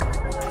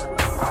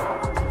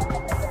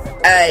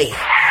Ayy,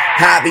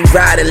 I be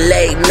riding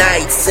late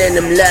nights in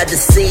them leather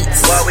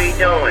seats. What we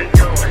doing?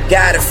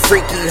 Got a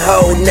freaky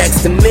hoe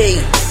next to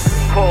me.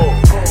 Cool.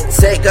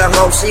 Take her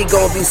home, she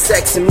gon' be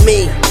sexing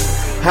me.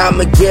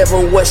 I'ma give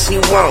her what she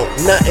want,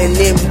 nothing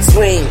in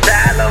between.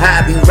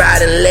 I be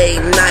riding late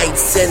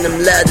nights in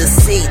them leather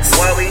seats.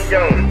 What we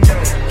doing?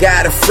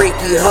 Got a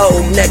freaky hoe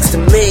next to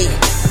me.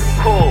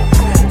 Cool.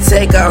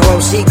 Take her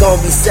home, she gon'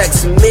 be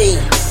sexing me.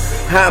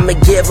 I'ma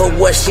give her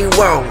what she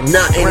want,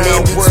 nothing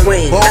in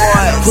between.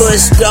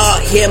 Push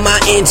start, hear my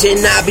engine,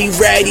 I be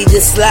ready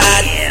to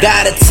slide.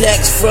 Got a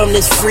text from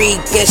this freak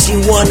and she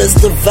want us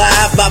to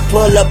vibe. I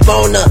pull up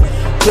on her,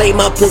 play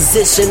my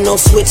position, no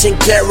switching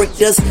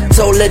characters.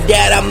 Told her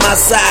that I'm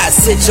outside,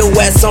 sit your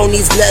ass on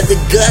these leather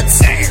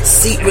guts.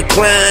 Seat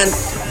recline,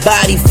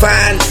 body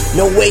fine,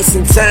 no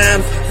wasting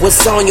time.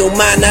 What's on your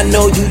mind? I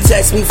know you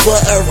text me for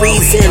a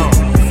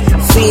reason.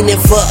 Fiending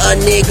for a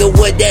nigga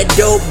with that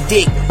dope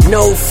dick.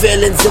 No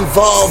feelings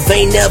involved,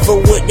 ain't never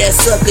with that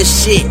sucker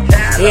shit.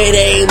 It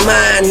ain't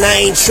mine,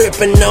 I ain't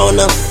tripping on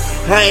her.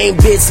 I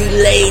ain't busy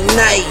late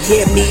night,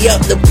 hit me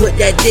up to put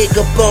that dick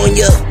up on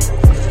ya.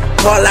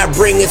 All I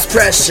bring is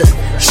pressure,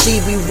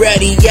 she be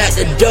ready at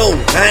the door.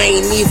 I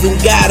ain't even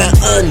gotta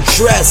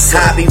undress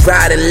her. I be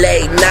riding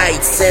late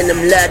nights in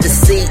them leather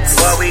seats.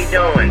 What we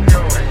doing?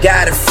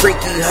 Got a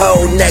freaky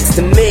hoe next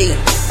to me.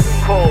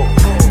 Cool.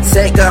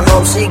 Take her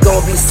home, she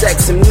gon' be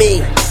sexing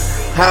me.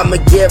 I'ma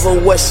give her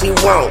what she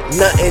want,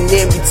 nothing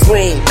in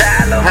between.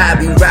 I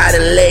be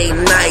riding late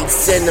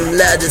nights in them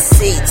leather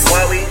seats.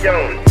 What we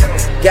doing?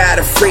 Got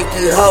a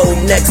freaky hoe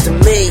next to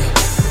me.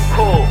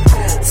 Cool.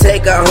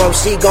 Take her home,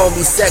 she gon'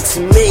 be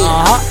sexing me.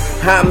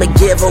 I'ma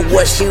give her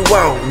what she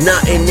want,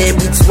 nothing in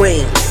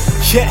between.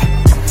 Yeah,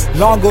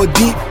 long or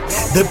deep,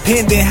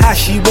 depending how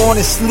she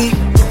wanna sleep.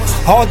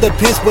 All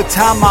depends what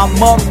time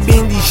I'm up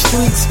in these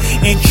streets.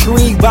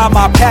 Intrigued by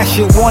my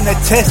passion, wanna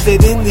test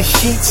it in the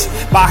sheets.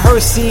 By her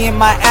seeing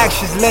my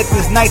actions, let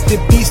this night to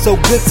be so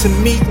good to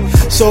me.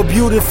 So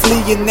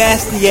beautifully and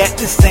nasty at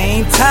the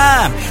same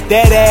time.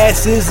 That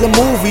ass is a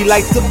movie,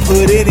 like to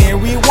put it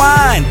in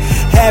rewind.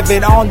 Have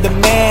it on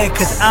demand,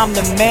 cause I'm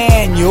the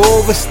man, you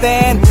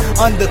overstand?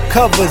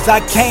 Undercovers, I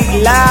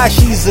can't lie,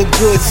 she's a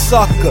good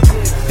sucker.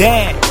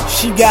 Damn,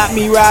 she got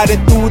me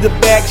riding through the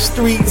back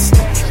streets.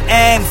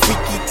 And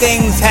freaky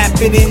things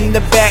happen in the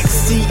back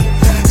seat.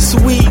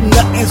 Sweet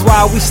nothings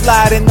while we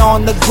sliding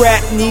on the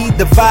grab knee.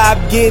 The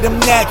vibe get them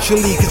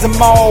naturally, cause I'm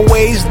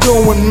always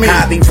doing me.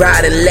 I be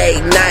riding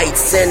late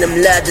nights in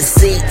them leather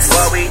seats.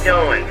 What we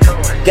doing?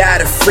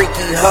 Got a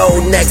freaky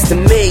hoe next to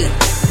me.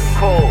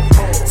 Cool.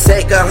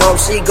 Take her home,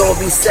 she gon'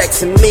 be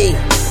sexing me.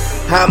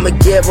 I'ma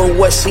give her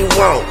what she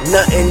want,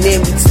 nothing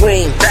in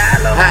between.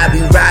 I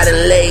be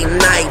riding late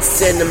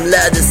nights in them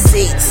leather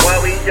seats.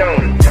 What we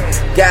doing?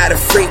 Got a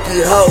freaky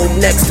hoe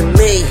next to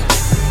me.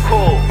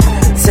 Cool.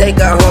 Take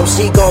her home,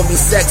 she gon' be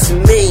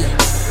sexing me.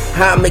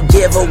 I'ma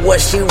give her what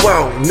she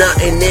want,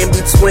 nothing in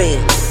between.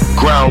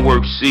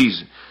 Groundwork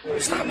season.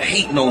 Stop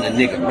hating on a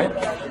nigga,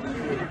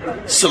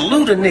 man.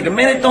 Salute a nigga,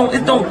 man.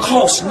 It don't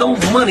cost no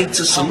money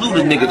to salute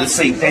a nigga to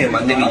say, damn, my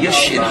nigga, your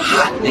shit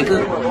hot,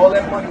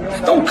 nigga.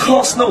 It don't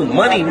cost no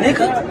money,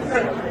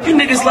 nigga. You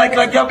niggas like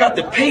y'all got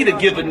to pay to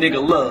give a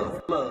nigga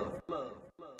love.